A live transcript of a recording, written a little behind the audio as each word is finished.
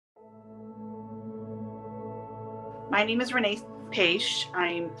My name is Renee Pesce.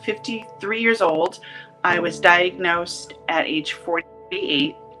 I'm 53 years old. I was diagnosed at age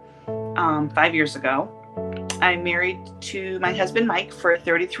 48 5 years ago. I'm married to my husband Mike for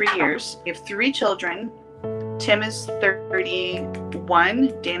 33 years. We have 3 children. Tim is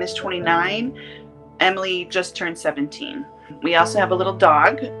 31, Dan is 29, Emily just turned 17. We also have a little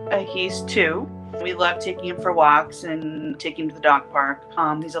dog. He's 2. We love taking him for walks and taking him to the dog park.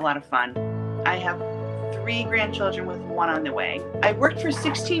 He's a lot of fun. I have 3 grandchildren with 1 on the way. I worked for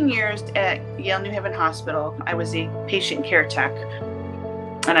 16 years at Yale New Haven Hospital. I was a patient care tech,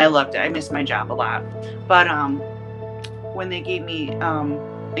 and I loved it. I missed my job a lot. But when they gave me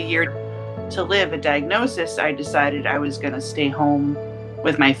a year to live, a diagnosis, I decided I was going to stay home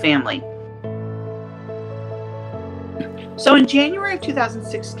with my family. So in January of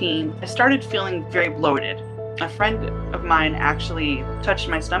 2016, I started feeling very bloated. A friend of mine actually touched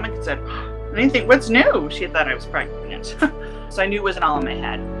my stomach and said, "Anything? What's new?" She thought I was pregnant. So I knew it wasn't all in my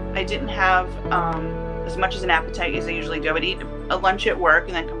head. I didn't have as much as an appetite as I usually do. I would eat a lunch at work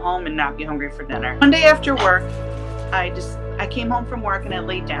and then come home and not be hungry for dinner. One day after work, I came home from work and I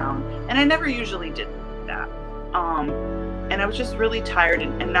laid down, and I never usually did that. And I was just really tired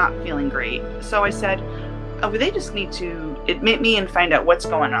and not feeling great. So I said, "Oh, they just need to admit me and find out what's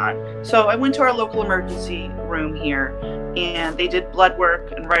going on." So I went to our local emergency room here, and they did blood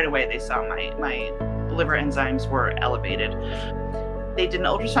work, and right away they saw my liver enzymes were elevated. They did an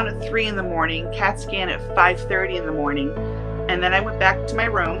ultrasound at 3 in the morning, CAT scan at 5:30 in the morning, and then I went back to my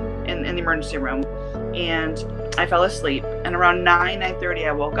room in the emergency room, and I fell asleep. And around 9:30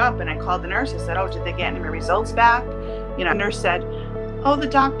 I woke up and I called the nurse. I said, "Oh, did they get any of my results back?" The nurse said, "Oh, the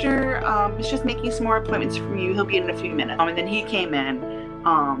doctor is just making some more appointments from you. He'll be in a few minutes." And then he came in,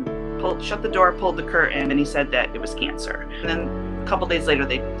 shut the door, pulled the curtain, and he said that it was cancer. And then a couple days later,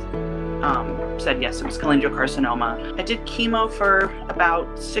 they said yes, it was cholangiocarcinoma. I did chemo for about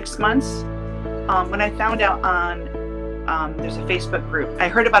 6 months. When I found out there's a Facebook group, I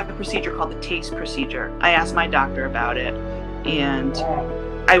heard about a procedure called the TASTE procedure. I asked my doctor about it, and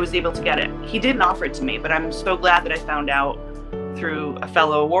I was able to get it. He didn't offer it to me, but I'm so glad that I found out through a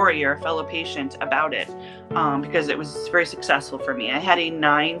fellow warrior, a fellow patient, about it, because it was very successful for me. I had a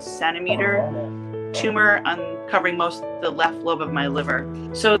 9-centimeter tumor covering most of the left lobe of my liver.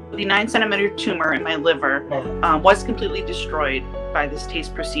 So the 9-centimeter tumor in my liver was completely destroyed by this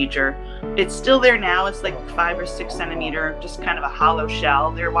TASTE procedure. It's still there now. It's like 5 or 6 centimeter, just kind of a hollow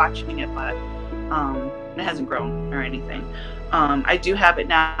shell. They're watching it, but it hasn't grown or anything. I do have it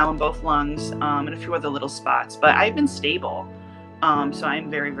now in both lungs and a few other little spots, but I've been stable. So I'm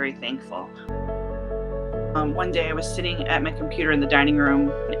very, very thankful. One day I was sitting at my computer in the dining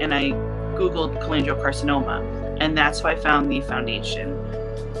room and I Googled cholangiocarcinoma, and that's how I found the foundation.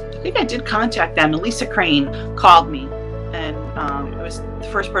 I think I did contact them, and Lisa Crane called me, and it was the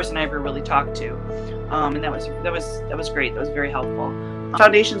first person I ever really talked to, and that was great. That was very helpful. The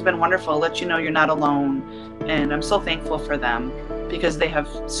foundation's been wonderful. Let you know you're not alone, and I'm so thankful for them because they have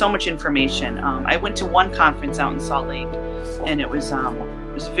so much information. I went to one conference out in Salt Lake, and it was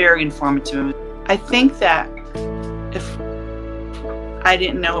very informative. I think that if I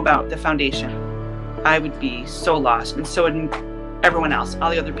didn't know about the foundation, I would be so lost, and so would everyone else, all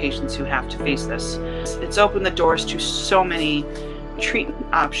the other patients who have to face this. It's opened the doors to so many treatment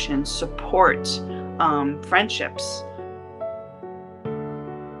options, support, friendships.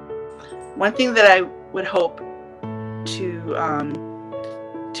 One thing that I would hope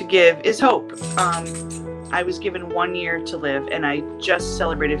to give is hope. I was given 1 year to live, and I just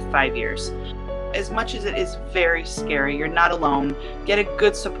celebrated 5 years. As much as it is very scary, you're not alone. Get a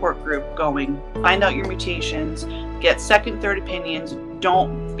good support group going. Find out your mutations. Get second, third opinions.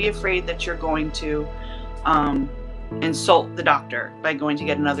 Don't be afraid that you're going to insult the doctor by going to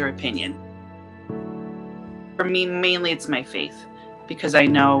get another opinion. For me, mainly it's my faith, because I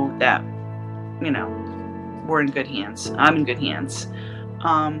know that, we're in good hands. I'm in good hands.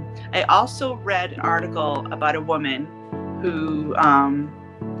 I also read an article about a woman who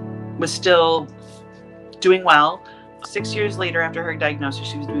was still doing well. 6 years later after her diagnosis,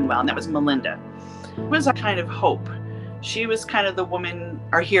 she was doing well, and that was Melinda. It was a kind of hope. She was kind of the woman,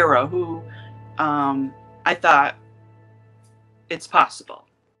 our hero, who I thought it's possible.